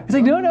 relax.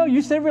 He's like, no,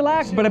 you said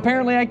relax, but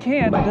apparently I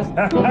can't. I just.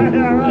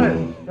 Yeah, right.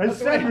 I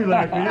said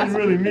relax, but you didn't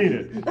really mean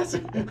it.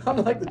 I'm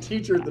like the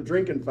teacher at the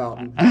drinking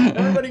fountain.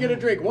 Everybody get a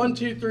drink. 1,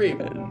 2, 3.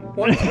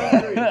 1, 2, 3.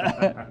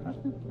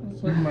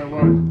 it's like my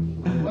wife.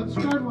 Let's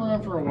drive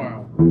around for a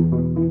while. 2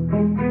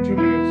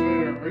 minutes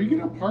later, are you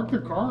gonna park the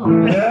car?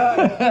 Or what?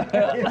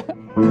 That's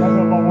what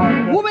my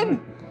wife does. Woman!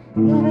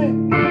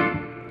 Woman!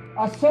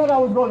 I said I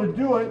was going to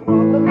do it. Well,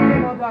 look at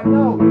him. I was like,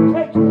 no,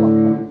 take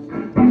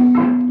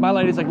one. My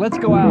lady's like, let's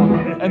go out.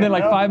 And then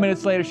like 5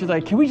 minutes later, she's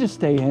like, can we just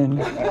stay in?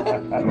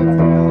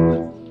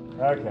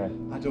 Okay.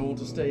 I don't want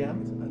to stay out. I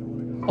don't want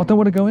to go. Oh, don't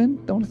want to go in?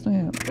 Don't want to stay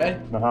out. Ready?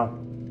 Uh-huh.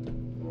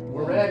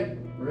 We're ready.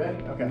 We're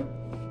ready? Okay.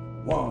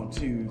 1,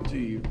 2,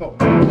 3, 4.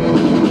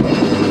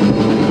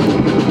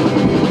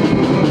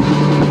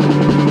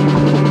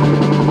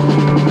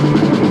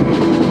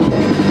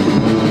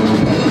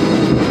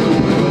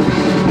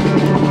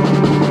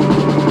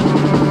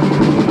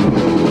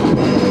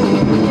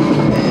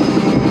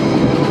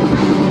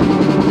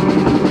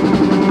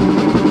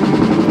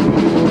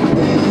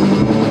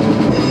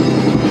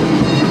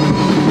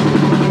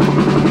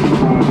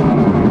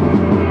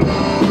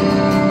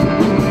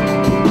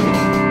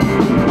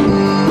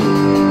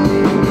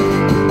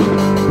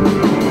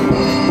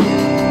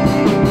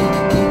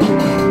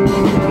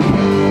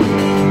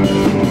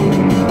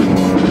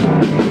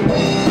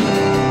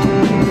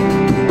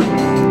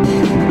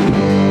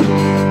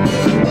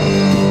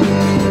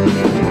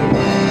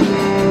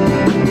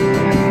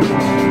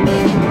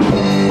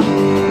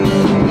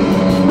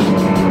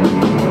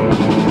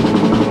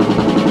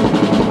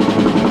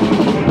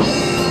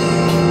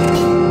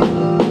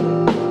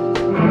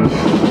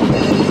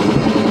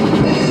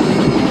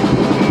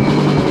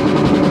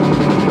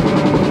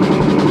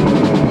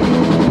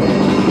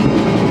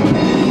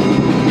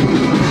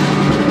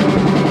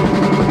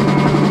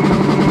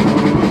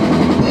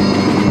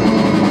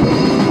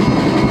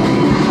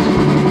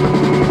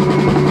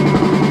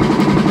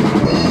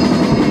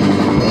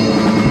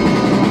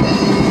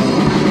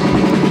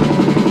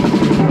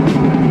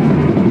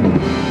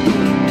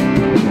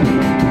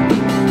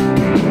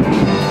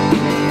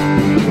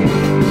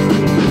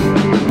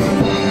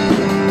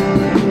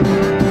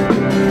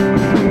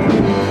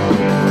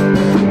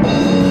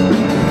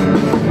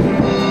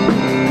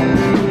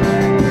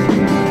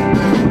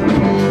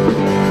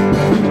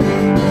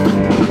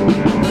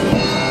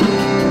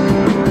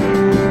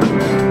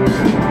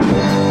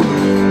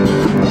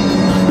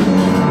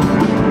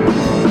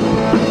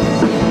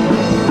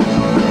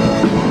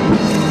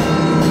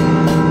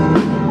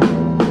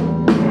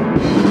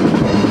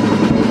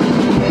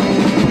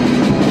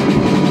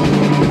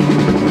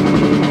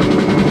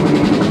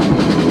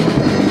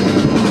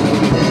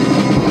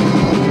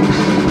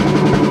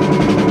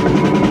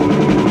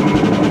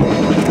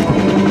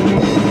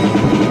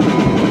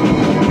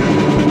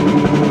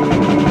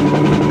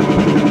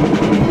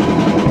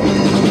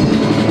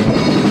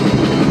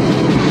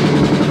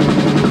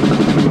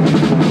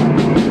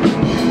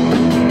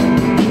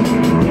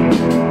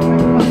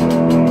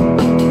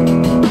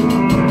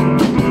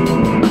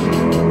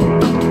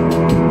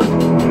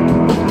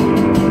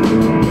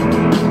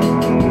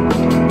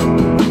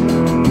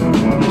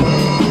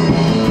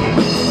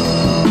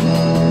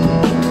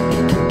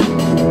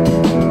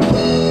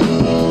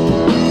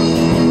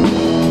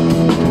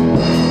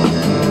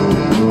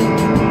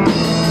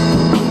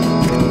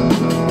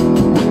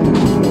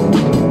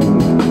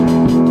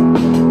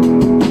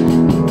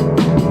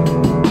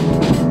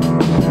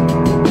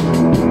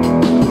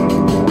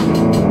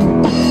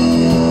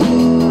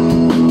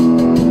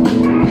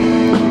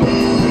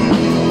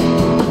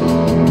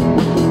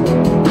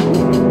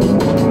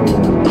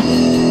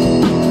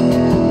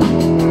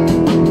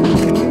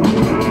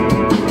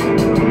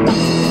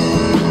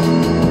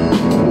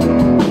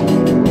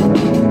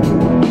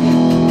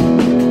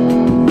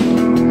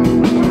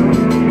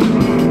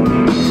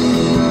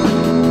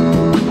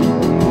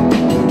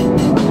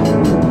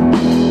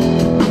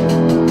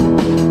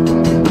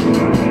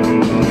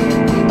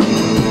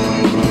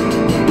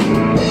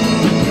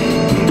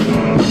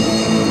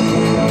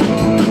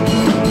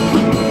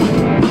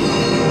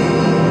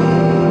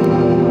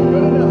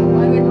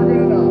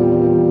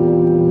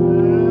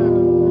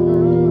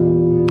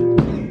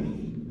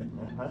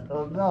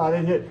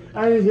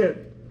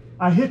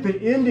 I hit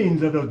the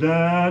endings of those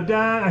da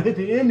da. I hit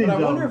the endings. But I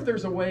of wonder them. if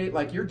there's a way,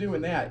 like you're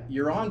doing that,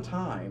 you're on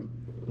time.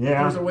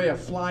 Yeah. There's a way of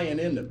flying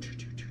in the.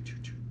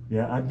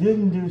 Yeah, I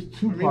didn't do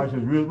two parts.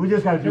 We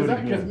just got to do it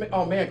again.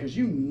 Oh man, because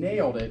you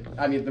nailed it.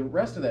 I mean, the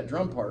rest of that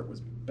drum part was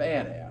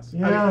badass.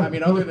 Yeah, I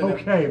mean, other it than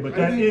was okay, but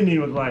that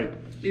ending was like.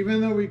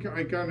 Even though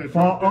I kind of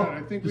Fall dropped up, out,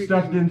 I think the we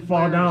stuff can didn't fall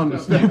layer down the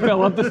stuff steps.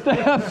 Fell up the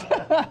steps.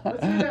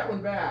 Let's hear that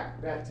one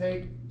back. That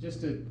take just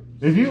to.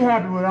 If you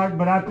happy with that,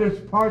 but there's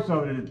parts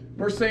of it.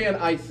 We're saying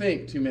 "I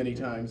think" too many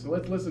times, so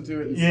let's listen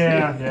to it. And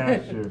Yeah, see.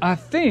 yeah, sure. I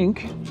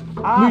think.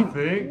 I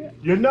think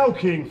you know,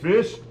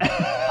 Kingfish.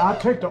 I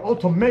take the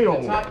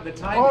ultimatum. The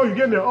time- Oh, you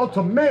give me an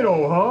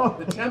ultimatum, huh?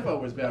 The tempo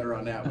was better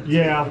on that one.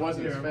 Yeah. It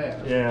wasn't as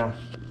fast. Yeah.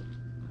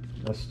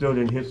 I still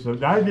didn't hit some.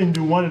 I didn't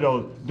do one of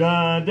those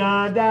da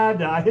da da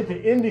da. I hit the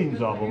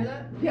endings of them.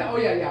 Yeah. Oh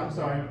yeah. Yeah. I'm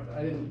sorry.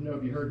 I didn't know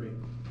if you heard me.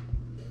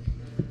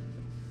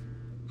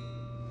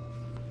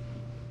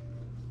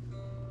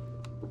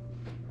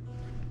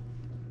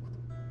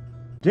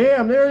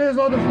 Damn, there it is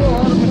on the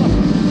floor.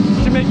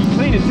 Should make you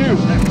clean it too.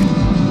 Let's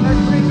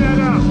clean that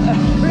up.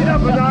 Clean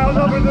up a dial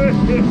over there.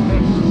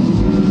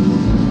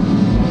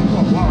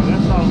 Oh wow,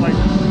 that sounds like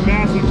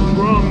massive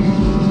drum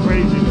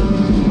craziness.